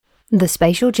The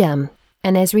Spatial Jam,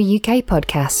 an Esri UK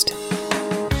podcast.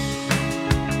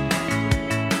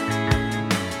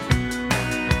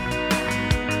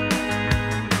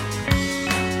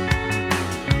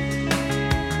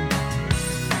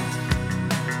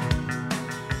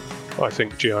 I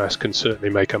think GIS can certainly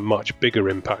make a much bigger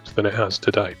impact than it has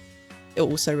today. It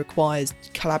also requires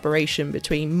collaboration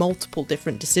between multiple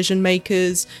different decision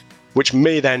makers, which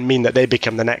may then mean that they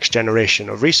become the next generation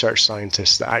of research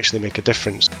scientists that actually make a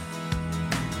difference.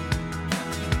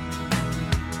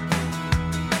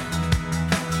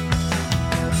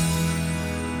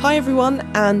 Hi everyone,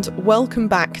 and welcome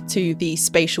back to the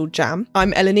Spatial Jam.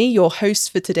 I'm Eleni, your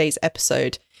host for today's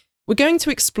episode. We're going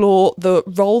to explore the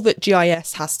role that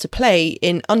GIS has to play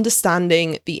in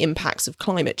understanding the impacts of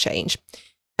climate change.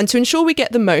 And to ensure we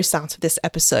get the most out of this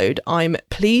episode, I'm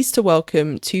pleased to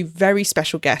welcome two very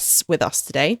special guests with us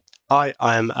today. Hi,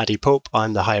 I'm Adi Pope.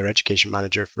 I'm the Higher Education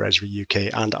Manager for Esri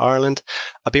UK and Ireland.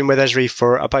 I've been with Esri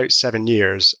for about 7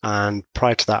 years, and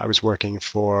prior to that I was working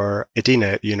for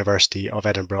EDINA at the University of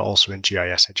Edinburgh, also in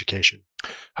GIS education.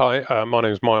 Hi, my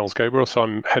name is Miles Gabriel.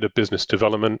 I'm Head of Business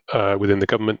Development within the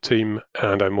government team,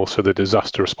 and I'm also the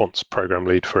Disaster Response Programme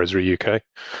Lead for Esri UK.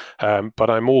 But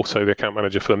I'm also the Account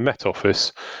Manager for the Met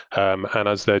Office, and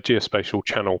as their geospatial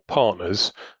channel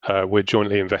partners, we're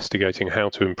jointly investigating how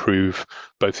to improve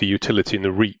both the utility and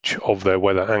the reach of their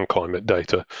weather and climate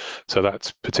data. So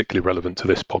that's particularly relevant to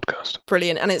this podcast.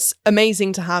 Brilliant. And it's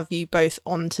amazing to have you both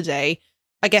on today.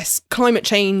 I guess climate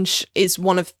change is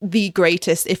one of the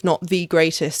greatest, if not the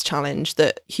greatest challenge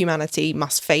that humanity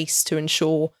must face to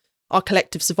ensure our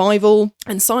collective survival.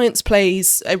 And science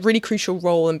plays a really crucial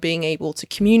role in being able to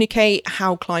communicate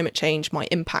how climate change might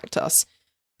impact us.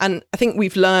 And I think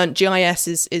we've learned GIS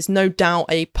is no doubt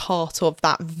a part of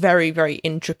that very, very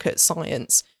intricate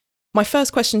science. My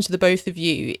first question to the both of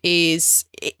you is,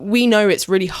 we know it's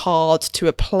really hard to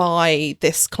apply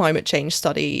this climate change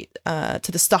study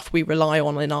to the stuff we rely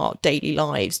on in our daily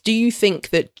lives. Do you think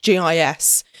that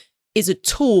GIS is a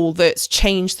tool that's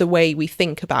changed the way we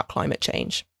think about climate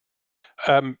change?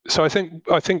 So I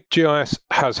think GIS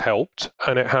has helped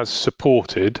and it has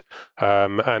supported.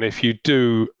 And if you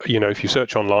do, if you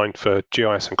search online for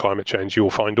GIS and climate change,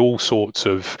 you'll find all sorts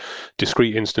of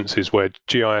discrete instances where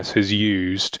GIS is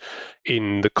used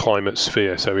in the climate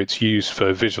sphere. So it's used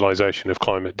for visualization of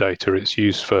climate data. It's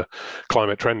used for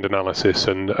climate trend analysis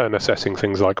and assessing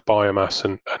things like biomass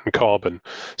and carbon.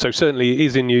 So certainly it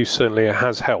is in use, certainly it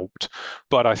has helped.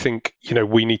 But I think,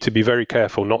 we need to be very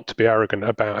careful not to be arrogant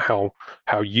about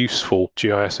how useful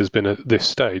GIS has been at this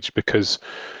stage, because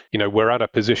we're at a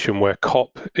position where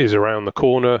COP is around the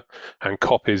corner, and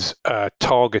COP is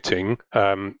targeting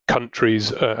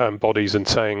countries and bodies and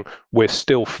saying we're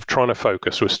still trying to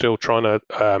focus, we're still trying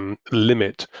to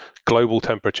limit global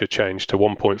temperature change to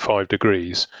 1.5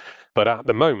 degrees. But at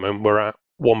the moment, we're at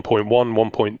 1.1,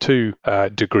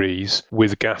 1.2 degrees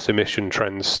with gas emission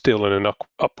trends still in an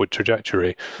upward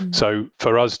trajectory. Mm-hmm. So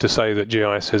for us to say that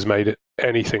GIS has made it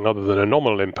anything other than a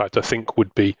nominal impact, I think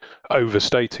would be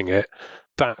overstating it.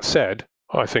 That said,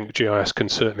 I think GIS can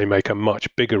certainly make a much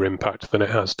bigger impact than it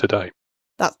has today.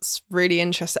 That's really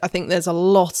interesting. I think there's a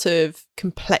lot of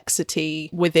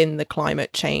complexity within the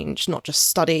climate change, not just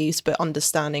studies, but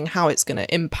understanding how it's going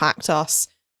to impact us.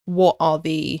 What are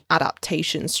the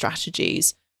adaptation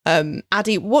strategies?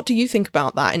 Adi, what do you think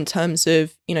about that in terms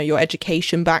of, your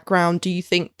education background? Do you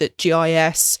think that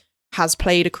GIS has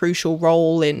played a crucial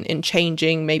role in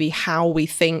changing maybe how we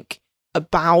think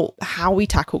about how we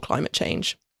tackle climate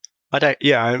change?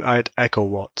 I'd echo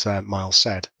what Miles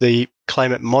said. The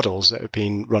climate models that have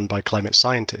been run by climate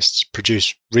scientists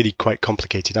produce really quite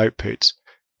complicated outputs.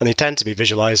 And they tend to be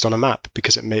visualized on a map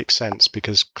because it makes sense,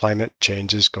 because climate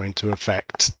change is going to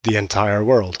affect the entire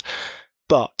world.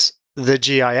 But the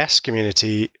GIS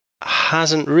community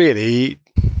hasn't really,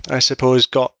 I suppose,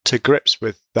 got to grips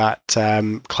with that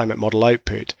climate model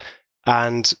output.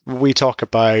 And we talk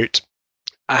about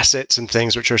assets and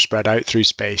things which are spread out through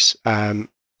space, and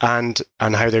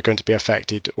how they're going to be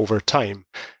affected over time.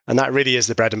 And that really is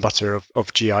the bread and butter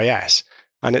of GIS.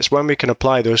 And it's when we can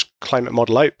apply those climate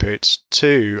model outputs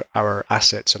to our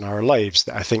assets and our lives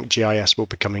that I think GIS will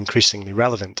become increasingly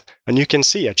relevant. And you can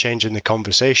see a change in the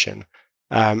conversation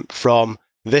from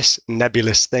this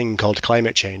nebulous thing called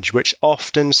climate change, which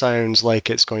often sounds like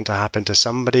it's going to happen to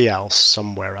somebody else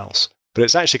somewhere else. But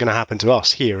it's actually going to happen to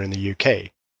us here in the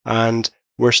UK. And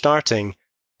we're starting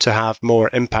to have more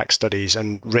impact studies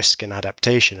and risk and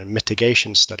adaptation and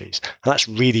mitigation studies. And that's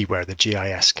really where the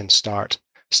GIS can start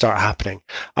happening.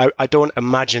 I don't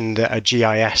imagine that a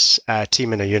GIS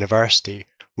team in a university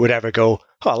would ever go,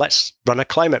 oh, let's run a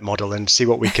climate model and see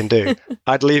what we can do.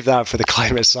 I'd leave that for the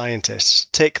climate scientists.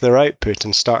 Take their output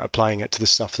and start applying it to the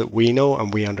stuff that we know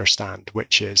and we understand,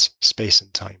 which is space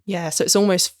and time. Yeah, so it's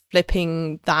almost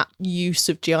flipping that use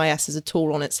of GIS as a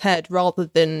tool on its head, rather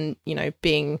than,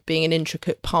 being an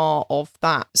intricate part of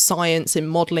that science in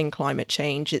modelling climate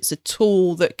change. It's a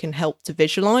tool that can help to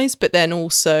visualise, but then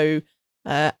also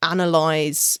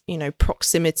analyze,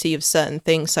 proximity of certain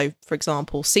things. So, for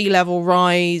example, sea level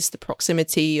rise, the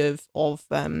proximity of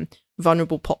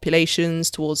vulnerable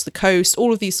populations towards the coast,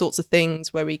 all of these sorts of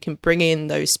things where we can bring in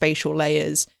those spatial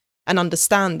layers and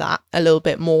understand that a little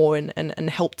bit more and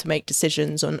help to make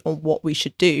decisions on what we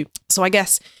should do. So I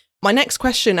guess my next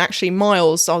question, actually,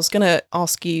 Miles, I was going to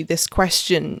ask you this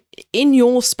question. In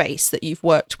your space that you've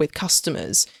worked with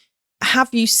customers,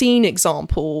 have you seen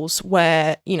examples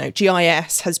where,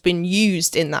 GIS has been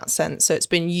used in that sense? So it's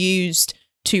been used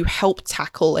to help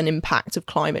tackle an impact of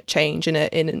climate change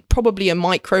in probably a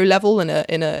micro level, in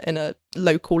a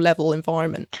local level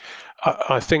environment?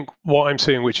 I think what I'm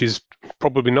seeing, which is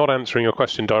probably not answering your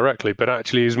question directly, but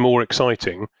actually is more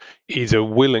exciting, is a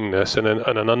willingness and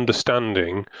an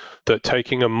understanding that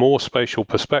taking a more spatial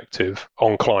perspective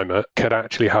on climate could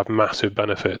actually have massive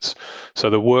benefits.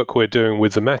 So the work we're doing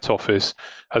with the Met Office,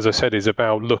 as I said, is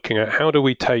about looking at how do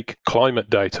we take climate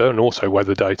data and also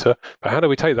weather data, but how do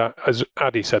we take that, as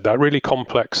Adi said, that really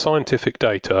complex scientific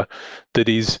data that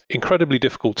is incredibly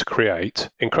difficult to create,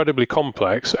 incredibly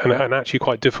complex, and actually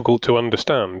quite difficult to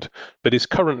understand, but is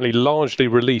currently largely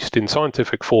released in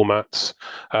scientific formats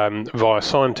via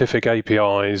scientific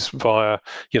APIs, via,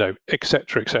 et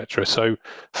cetera, et cetera. So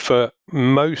for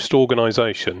most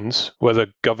organizations, whether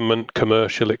government,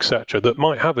 commercial, et cetera, that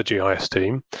might have a GIS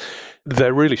team,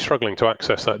 they're really struggling to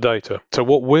access that data. So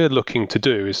what we're looking to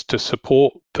do is to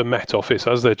support the Met Office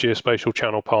as their geospatial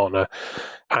channel partner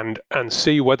and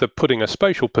see whether putting a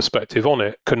spatial perspective on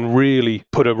it can really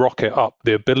put a rocket up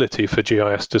the ability for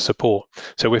GIS to support.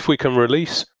 So if we can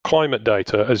release climate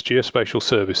data as geospatial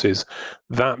services,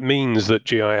 that means that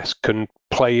GIS can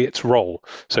play its role.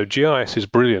 So GIS is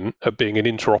brilliant at being an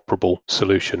interoperable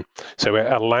solution. So it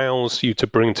allows you to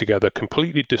bring together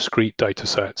completely discrete data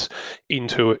sets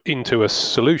into a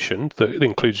solution that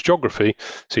includes geography.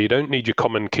 So you don't need your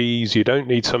common keys, you don't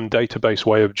need some database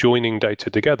way of joining data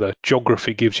together.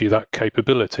 Geography gives you that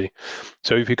capability.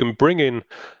 So if you can bring in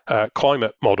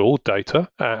climate model data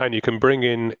and you can bring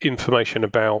in information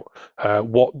about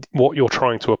what you're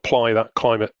trying to apply that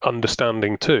climate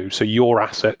understanding to, so your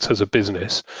assets as a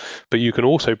business, but you can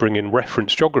also bring in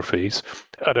reference geographies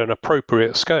at an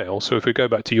appropriate scale. So if we go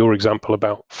back to your example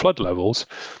about flood levels,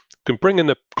 we can bring in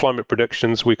the climate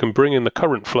predictions, we can bring in the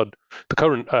current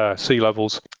sea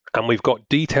levels, and we've got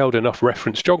detailed enough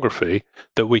reference geography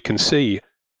that we can see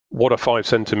what a 5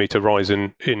 centimeter rise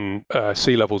in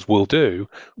sea levels will do.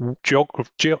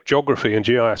 Geography and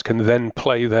GIS can then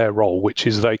play their role, which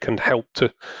is they can help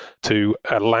to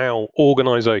allow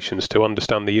organizations to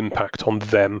understand the impact on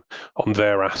them, on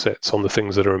their assets, on the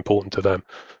things that are important to them.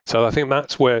 So I think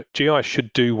that's where GIS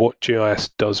should do what GIS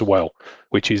does well,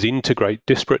 which is integrate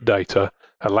disparate data,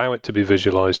 allow it to be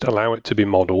visualized, allow it to be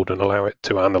modeled, and allow it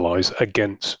to analyze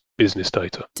against business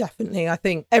data. Definitely. I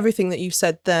think everything that you've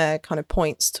said there kind of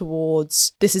points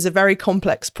towards this is a very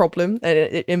complex problem, and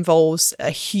it involves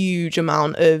a huge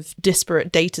amount of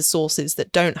disparate data sources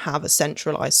that don't have a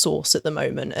centralized source at the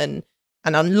moment, and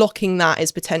unlocking that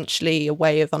is potentially a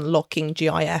way of unlocking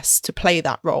GIS to play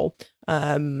that role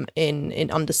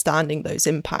in understanding those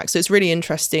impacts. So it's really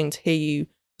interesting to hear you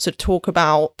sort of talk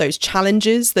about those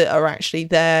challenges that are actually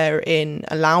there in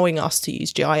allowing us to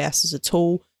use GIS as a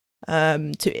tool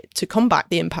to combat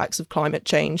the impacts of climate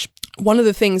change. One of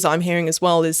the things I'm hearing as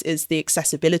well is the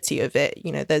accessibility of it.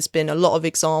 There's been a lot of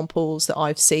examples that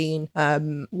I've seen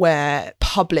where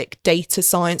public data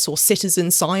science or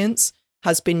citizen science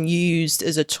has been used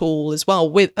as a tool as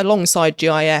well alongside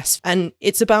GIS. And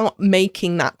it's about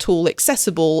making that tool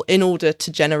accessible in order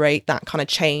to generate that kind of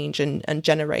change and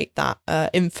generate that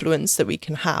influence that we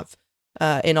can have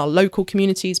in our local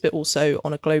communities, but also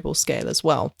on a global scale as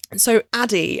well. So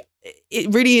Adi, it's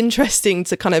really interesting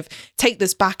to kind of take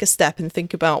this back a step and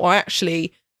think about, well,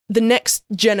 actually, the next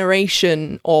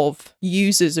generation of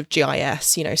users of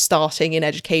GIS, starting in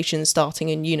education, starting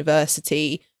in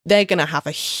university, they're going to have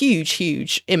a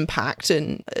huge impact.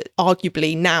 And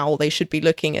arguably now they should be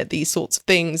looking at these sorts of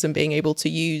things and being able to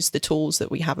use the tools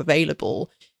that we have available.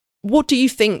 What do you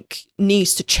think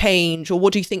needs to change, or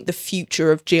what do you think the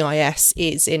future of GIS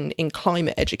is in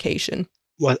climate education?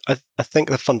 Well, I think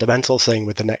the fundamental thing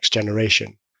with the next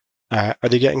generation, Are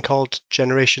they getting called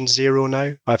Generation Zero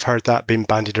now? I've heard that being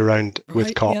bandied around with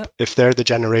Right, COP. yeah. If they're the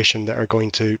generation that are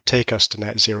going to take us to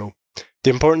net zero. The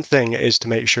important thing is to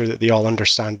make sure that they all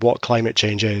understand what climate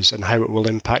change is and how it will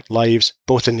impact lives,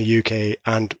 both in the UK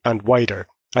and wider.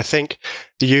 I think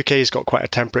the UK's got quite a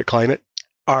temperate climate.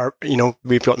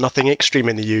 We've got nothing extreme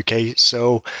in the UK,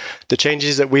 so the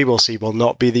changes that we will see will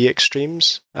not be the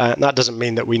extremes. That doesn't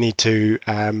mean that we need to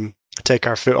take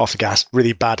our foot off the gas.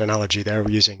 Really bad analogy there.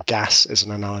 We're using gas as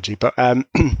an analogy, but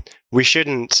we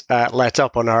shouldn't let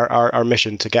up on our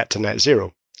mission to get to net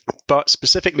zero. But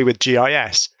specifically with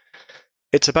GIS,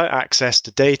 it's about access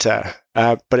to data,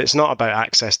 but it's not about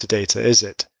access to data, is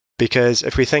it? Because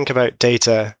if we think about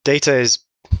data is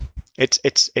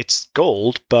it's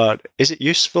gold, but is it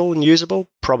useful and usable?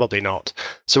 Probably not.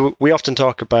 So we often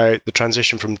talk about the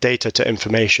transition from data to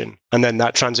information, and then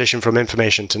that transition from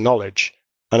information to knowledge.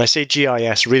 And I see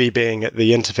GIS really being at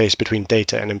the interface between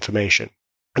data and information.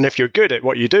 And if you're good at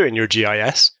what you do in your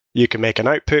GIS, you can make an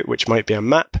output, which might be a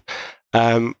map,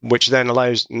 which then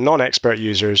allows non-expert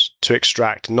users to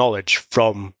extract knowledge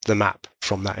from the map,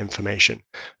 from that information.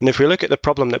 And if we look at the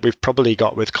problem that we've probably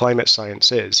got with climate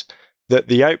science is that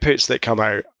the outputs that come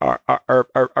out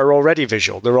are already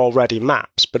visual, they're already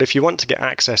maps. But if you want to get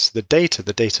access to the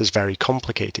data is very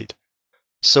complicated.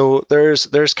 So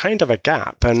there's kind of a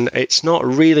gap, and it's not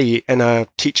really in a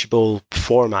teachable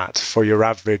format for your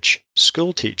average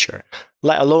school teacher,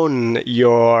 let alone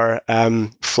your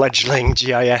fledgling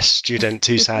GIS student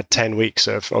who's had 10 weeks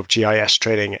of GIS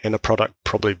training in a product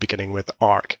probably beginning with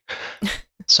ARC.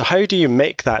 So how do you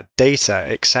make that data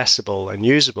accessible and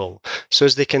usable so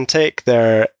as they can take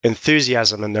their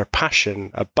enthusiasm and their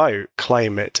passion about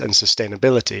climate and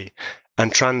sustainability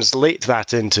and translate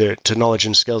that into knowledge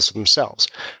and skills for themselves,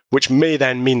 which may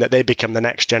then mean that they become the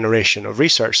next generation of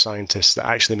research scientists that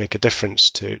actually make a difference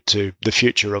to the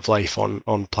future of life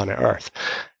on planet Earth.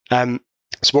 So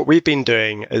what we've been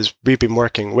doing is we've been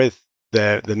working with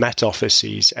the Met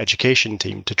Office's education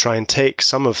team to try and take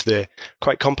some of the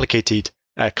quite complicated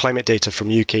climate data from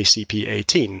UKCP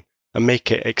 18 and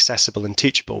make it accessible and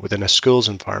teachable within a schools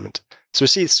environment. So we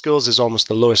see schools as almost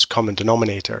the lowest common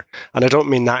denominator, and I don't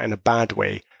mean that in a bad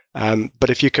way. But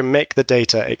if you can make the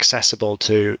data accessible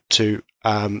to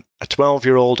a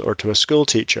 12-year-old or to a school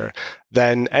teacher,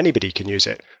 then anybody can use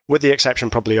it, with the exception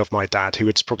probably of my dad, who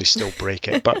would probably still break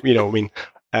it. But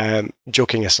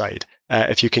joking aside,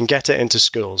 if you can get it into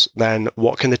schools, then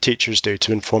what can the teachers do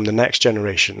to inform the next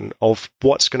generation of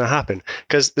what's going to happen?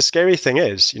 Because the scary thing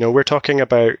is, we're talking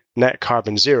about net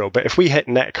carbon zero, but if we hit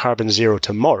net carbon zero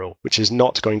tomorrow, which is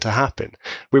not going to happen,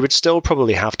 we would still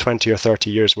probably have 20 or 30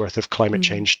 years worth of climate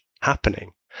change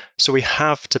happening. So we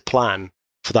have to plan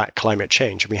for that climate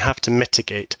change, and we have to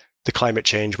mitigate the climate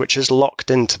change which is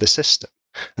locked into the system.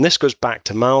 And this goes back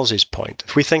to Miles's point.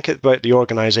 If we think about the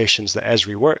organizations that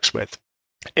Esri works with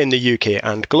in the UK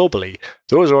and globally,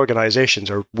 those organizations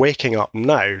are waking up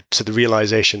now to the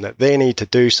realization that they need to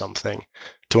do something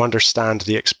to understand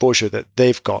the exposure that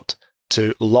they've got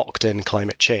to locked in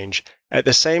climate change, at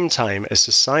the same time as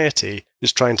society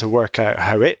is trying to work out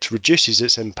how it reduces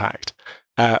its impact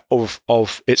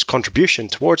of its contribution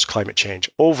towards climate change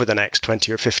over the next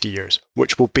 20 or 50 years,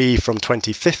 which will be from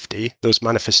 2050, those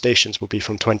manifestations will be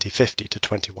from 2050 to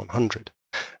 2100.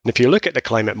 And if you look at the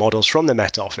climate models from the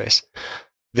Met Office,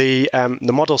 the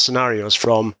model scenarios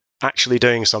from actually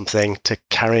doing something to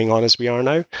carrying on as we are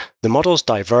now, the models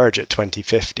diverge at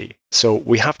 2050. So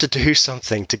we have to do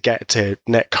something to get to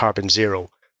net carbon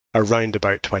zero around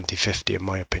about 2050, in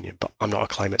my opinion. But I'm not a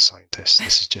climate scientist.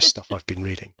 This is just stuff I've been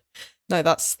reading. No,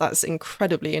 that's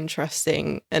incredibly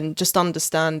interesting, and just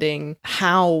understanding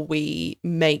how we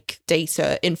make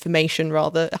data information,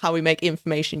 rather, how we make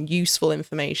information, useful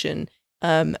information,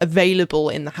 available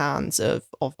in the hands of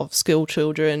school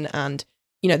children and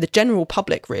the general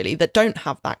public, really, that don't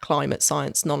have that climate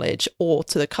science knowledge, or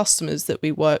to the customers that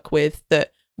we work with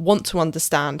that want to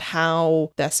understand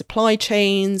how their supply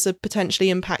chains are potentially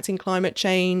impacting climate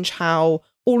change, how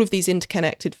all of these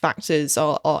interconnected factors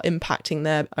are impacting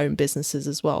their own businesses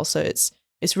as well. So it's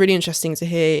really interesting to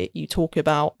hear you talk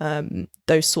about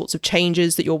those sorts of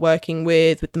changes that you're working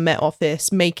with the Met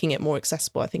Office, making it more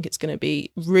accessible. I think it's going to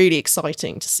be really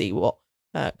exciting to see what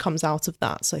comes out of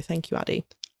that. So thank you, Addy.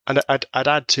 And I'd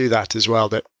add to that as well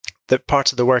that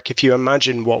part of the work, if you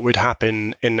imagine what would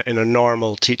happen in a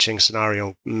normal teaching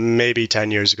scenario, maybe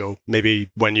 10 years ago, maybe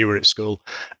when you were at school,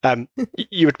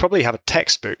 you would probably have a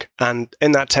textbook. And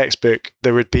in that textbook,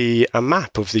 there would be a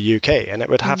map of the UK, and it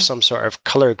would have some sort of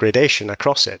color gradation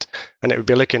across it. And it would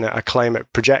be looking at a climate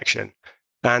projection.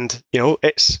 And,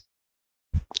 it's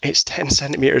it's 10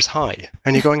 centimeters high.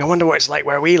 And you're going, I wonder what it's like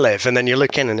where we live. And then you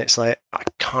look in and it's like, I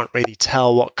can't really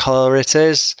tell what color it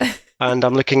is. And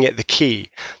I'm looking at the key.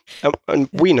 And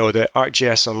we know that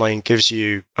ArcGIS Online gives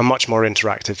you a much more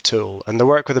interactive tool. And the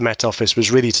work with the Met Office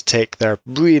was really to take their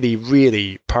really,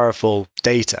 really powerful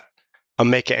data and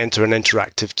make it into an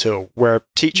interactive tool where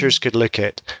teachers could look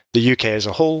at the UK as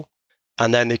a whole,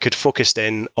 and then they could focus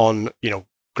in on,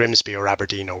 Grimsby or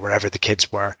Aberdeen or wherever the kids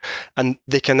were. And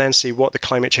they can then see what the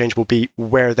climate change will be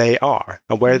where they are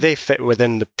and where they fit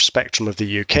within the spectrum of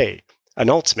the UK. And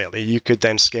ultimately, you could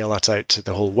then scale that out to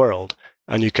the whole world.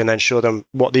 And you can then show them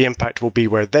what the impact will be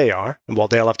where they are and what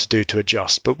they'll have to do to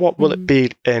adjust. But what will it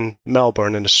be in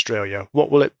Melbourne in Australia?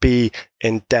 What will it be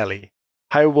in Delhi?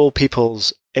 How will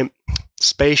people's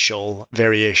spatial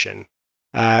variation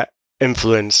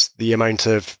influence the amount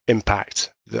of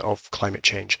impact of climate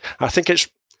change? I think it's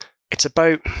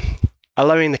about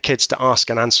allowing the kids to ask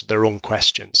and answer their own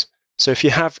questions. So if you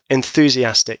have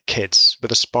enthusiastic kids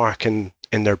with a spark in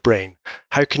their brain,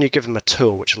 how can you give them a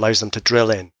tool which allows them to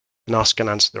drill in and ask and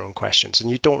answer their own questions?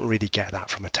 And you don't really get that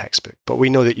from a textbook, but we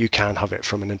know that you can have it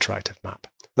from an interactive map.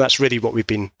 That's really what we've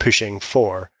been pushing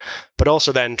for, but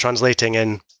also then translating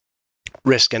in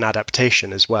risk and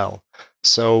adaptation as well.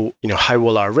 So, how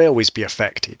will our railways be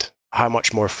affected? How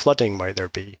much more flooding might there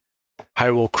be?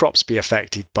 How will crops be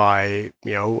affected by,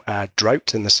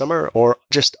 drought in the summer or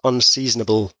just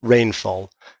unseasonable rainfall?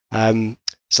 So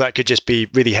that could just be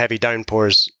really heavy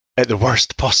downpours at the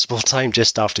worst possible time,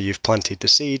 just after you've planted the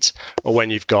seeds, or when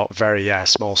you've got very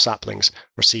small saplings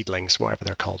or seedlings, whatever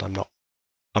they're called. I'm not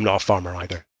a farmer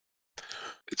either.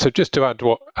 So just to add to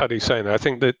what Addy's saying, I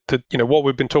think that what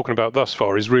we've been talking about thus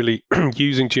far is really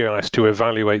using GIS to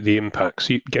evaluate the impacts,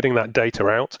 getting that data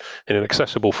out in an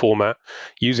accessible format,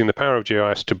 using the power of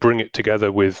GIS to bring it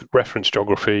together with reference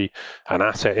geography and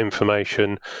asset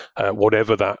information,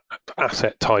 whatever that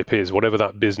asset type is, whatever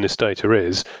that business data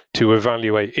is, to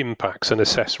evaluate impacts and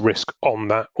assess risk on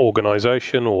that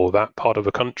organisation or that part of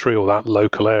a country or that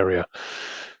local area.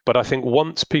 But I think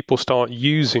once people start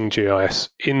using GIS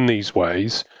in these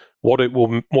ways, what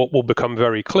will become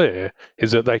very clear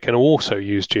is that they can also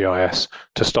use GIS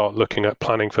to start looking at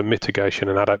planning for mitigation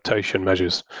and adaptation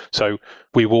measures. So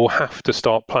we will have to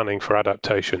start planning for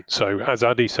adaptation. So as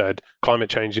Addy said,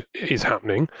 climate change is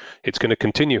happening. It's going to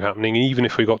continue happening. Even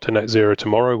if we got to net zero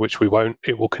tomorrow, which we won't,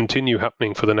 it will continue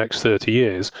happening for the next 30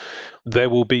 years. There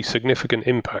will be significant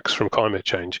impacts from climate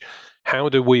change. How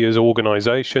do we as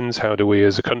organizations, how do we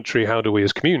as a country, how do we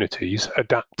as communities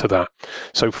adapt to that?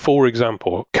 So, for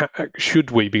example, should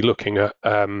we be looking at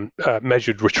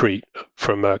measured retreat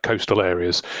from coastal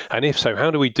areas? And if so,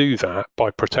 how do we do that by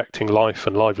protecting life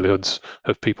and livelihoods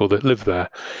of people that live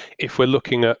there? If we're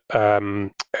looking at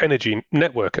energy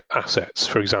network assets,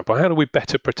 for example, how do we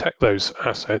better protect those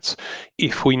assets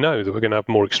if we know that we're going to have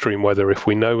more extreme weather, if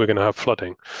we know we're going to have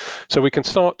flooding? So we can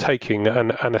start taking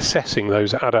and assessing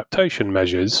those adaptation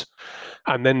measures.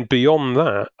 And then beyond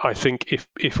that, I think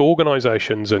if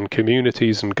organizations and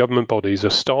communities and government bodies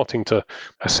are starting to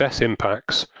assess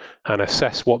impacts and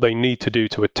assess what they need to do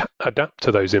to adapt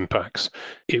to those impacts,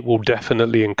 it will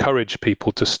definitely encourage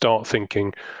people to start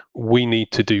thinking, we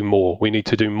need to do more. We need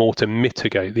to do more to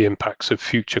mitigate the impacts of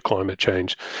future climate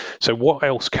change. So what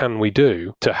else can we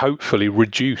do to hopefully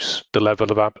reduce the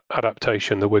level of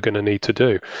adaptation that we're going to need to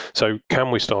do? So can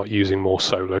we start using more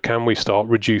solar? Can we start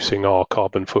reducing our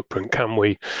carbon footprint? Can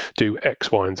we do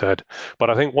X, Y, and Z? But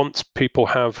I think once people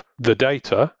have the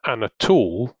data and a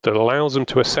tool that allows them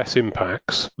to assess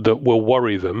impacts that will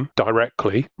worry them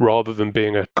directly, rather than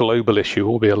being a global issue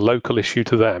or be a local issue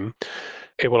to them,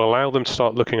 it will allow them to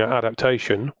start looking at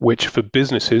adaptation, which for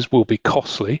businesses will be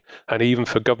costly and even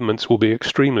for governments will be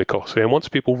extremely costly. And once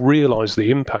people realize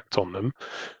the impact on them,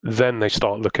 then they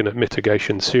start looking at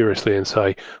mitigation seriously and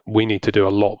say, we need to do a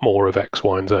lot more of X,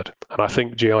 Y, and Z. And I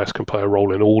think GIS can play a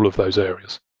role in all of those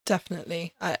areas.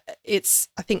 Definitely. I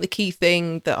think the key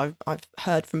thing that I've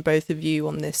heard from both of you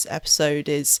on this episode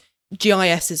is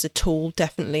GIS is a tool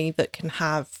definitely that can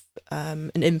have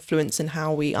an influence in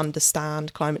how we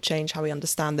understand climate change, how we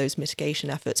understand those mitigation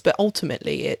efforts. But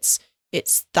ultimately, it's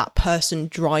that person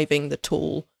driving the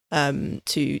tool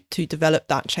to develop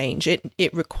that change.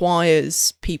 It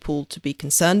requires people to be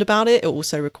concerned about it. It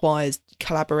also requires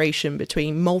collaboration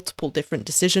between multiple different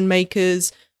decision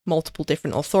makers, multiple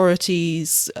different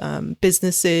authorities,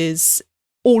 businesses,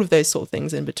 all of those sort of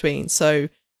things in between. So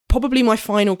probably my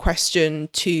final question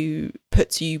to put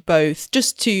to you both,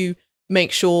 just to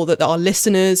make sure that our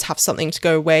listeners have something to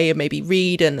go away and maybe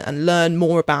read and learn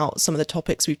more about some of the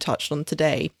topics we've touched on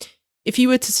today. If you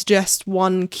were to suggest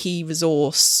one key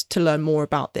resource to learn more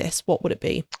about this, what would it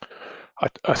be?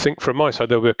 I think from my side,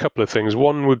 there'll be a couple of things.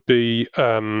 One would be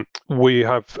we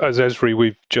have, as Esri,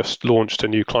 we've just launched a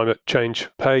new climate change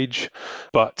page,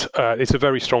 but it's a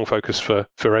very strong focus for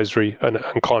Esri, and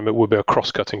climate will be a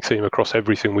cross-cutting theme across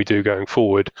everything we do going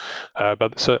forward.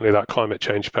 But certainly that climate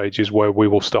change page is where we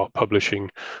will start publishing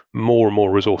more and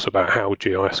more resource about how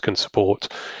GIS can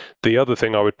support. The other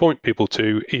thing I would point people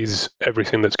to is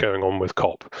everything that's going on with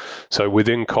COP. So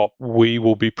within COP, we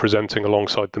will be presenting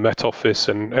alongside the Met Office,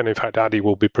 and in fact, Addy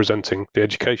will be presenting the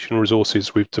education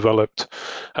resources we've developed.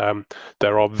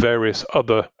 There are various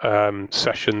other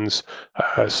sessions.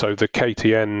 So the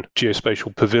KTN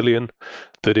Geospatial Pavilion,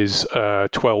 that is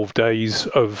 12 days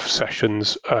of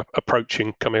sessions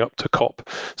approaching, coming up to COP.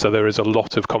 So there is a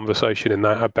lot of conversation in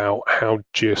that about how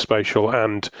geospatial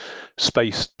and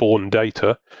space-borne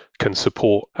data can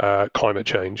support climate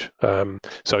change.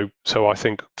 So I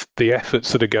think the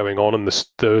efforts that are going on and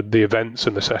the events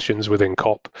and the sessions within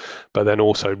COP, but then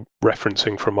also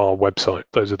referencing from our website,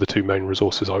 those are the two main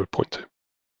resources I would point to.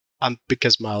 And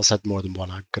because Miles had more than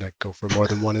one, I'm going to go for more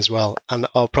than one as well. And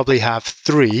I'll probably have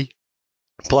three,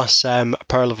 plus a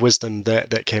Pearl of Wisdom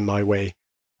that came my way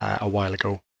a while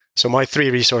ago. So my three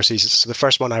resources, so the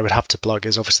first one I would have to plug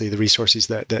is obviously the resources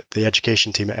that the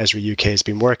education team at Esri UK has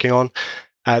been working on.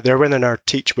 They're within our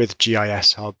Teach with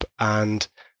GIS hub, and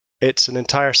it's an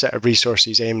entire set of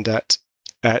resources aimed at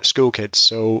school kids.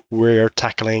 So we're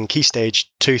tackling Key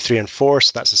Stage 2, 3, and 4,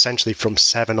 so that's essentially from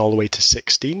 7 all the way to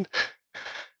 16.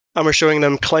 And we're showing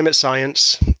them climate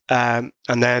science, and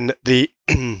then the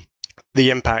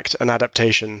impact and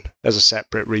adaptation as a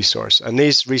separate resource. And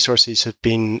these resources have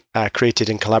been created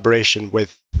in collaboration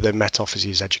with the Met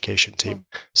Office's education team.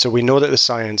 So we know that the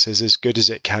science is as good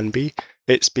as it can be.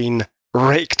 It's been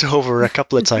raked over a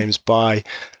couple of times by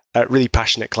really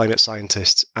passionate climate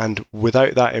scientists. And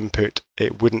without that input,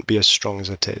 it wouldn't be as strong as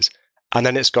it is. And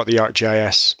then it's got the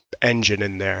ArcGIS engine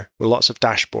in there with lots of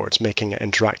dashboards making it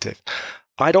interactive.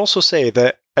 I'd also say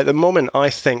that at the moment, I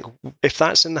think if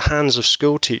that's in the hands of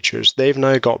school teachers, they've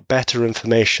now got better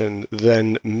information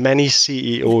than many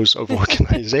CEOs of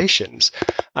organizations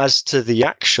as to the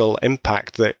actual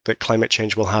impact that climate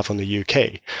change will have on the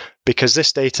UK. Because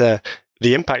this data,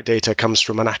 the impact data, comes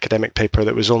from an academic paper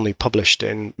that was only published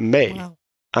in May. Wow.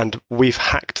 And we've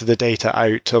hacked the data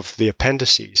out of the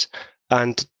appendices.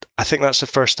 And I think that's the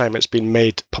first time it's been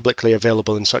made publicly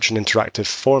available in such an interactive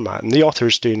format. And the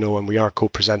authors do know, and we are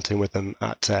co-presenting with them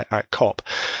at COP.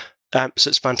 So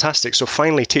it's fantastic. So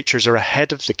finally, teachers are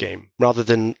ahead of the game rather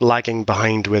than lagging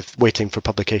behind with waiting for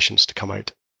publications to come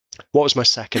out. What was my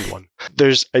second one?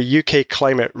 There's a UK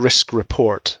climate risk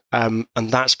report, and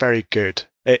that's very good.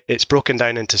 It's broken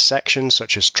down into sections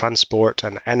such as transport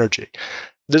and energy.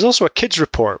 There's also a kids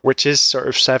report, which is sort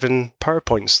of 7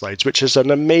 PowerPoint slides, which is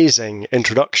an amazing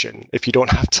introduction if you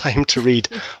don't have time to read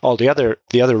all the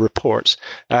other reports.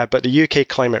 But the UK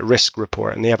Climate Risk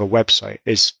Report, and they have a website,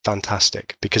 is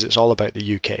fantastic because it's all about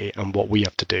the UK and what we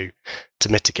have to do to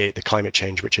mitigate the climate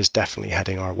change, which is definitely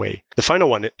heading our way. The final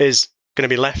one is going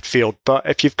to be left field, but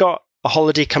if you've got a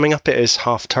holiday coming up, it is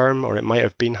half term, or it might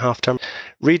have been half term.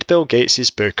 Read Bill Gates'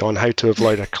 book on how to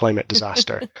avoid a climate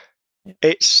disaster.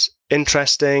 It's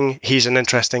interesting. He's an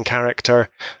interesting character.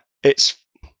 It's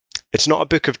not a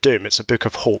book of doom. It's a book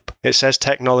of hope. It says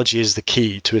technology is the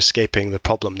key to escaping the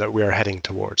problem that we are heading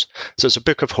towards. So it's a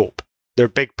book of hope. They're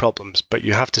big problems, but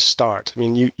you have to start. I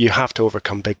mean, you have to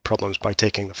overcome big problems by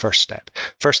taking the first step.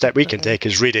 First step we can take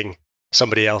is reading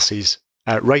somebody else's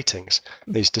writings.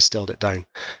 He's distilled it down.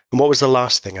 And what was the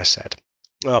last thing I said?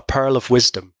 Pearl of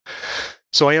Wisdom.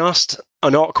 So I asked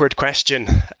an awkward question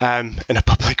in a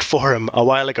public forum a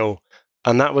while ago,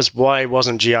 and that was, why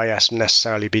wasn't GIS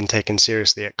necessarily being taken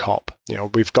seriously at COP? You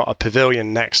know, we've got a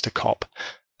pavilion next to COP.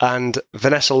 And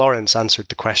Vanessa Lawrence answered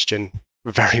the question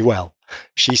very well.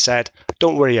 She said,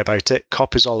 don't worry about it.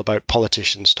 COP is all about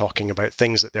politicians talking about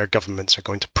things that their governments are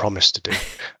going to promise to do.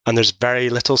 And there's very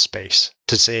little space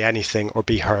to say anything or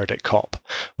be heard at COP.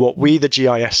 What we, the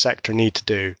GIS sector, need to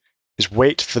do is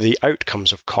wait for the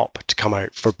outcomes of COP to come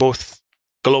out for both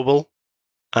global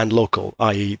and local,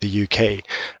 i.e. the UK,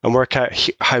 and work out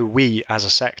how we as a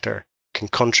sector can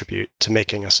contribute to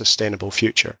making a sustainable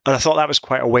future. And I thought that was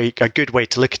quite a good way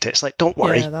to look at it. It's like, don't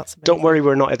worry,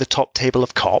 we're not at the top table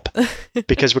of COP,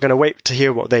 because we're going to wait to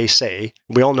hear what they say.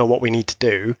 We all know what we need to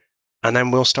do, and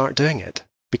then we'll start doing it,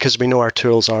 because we know our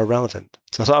tools are relevant.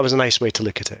 So I thought that was a nice way to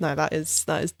look at it. No, that is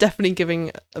definitely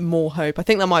giving more hope. I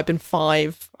think that might have been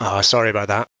 5. Oh, sorry about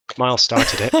that. Miles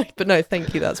started it. But no,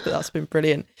 thank you. That's been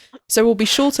brilliant. So we'll be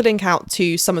sure to link out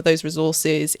to some of those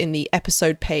resources in the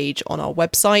episode page on our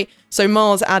website. So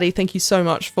Miles, Addy, thank you so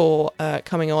much for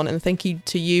coming on, and thank you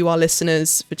to you, our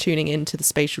listeners, for tuning in to the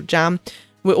Spatial Jam.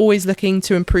 We're always looking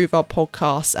to improve our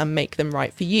podcasts and make them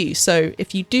right for you. So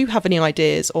if you do have any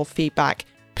ideas or feedback,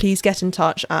 please get in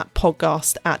touch at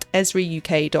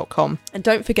podcast@esriuk.com. And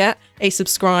don't forget a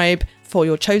subscribe for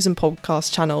your chosen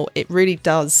podcast channel. It really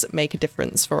does make a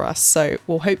difference for us. So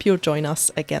we'll hope you'll join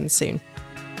us again soon.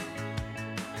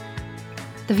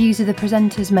 The views of the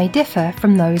presenters may differ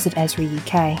from those of Esri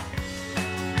UK.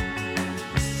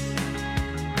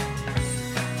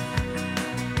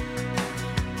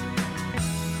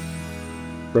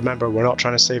 Remember, we're not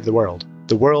trying to save the world.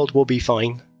 The world will be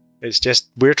fine. It's just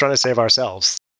we're trying to save ourselves.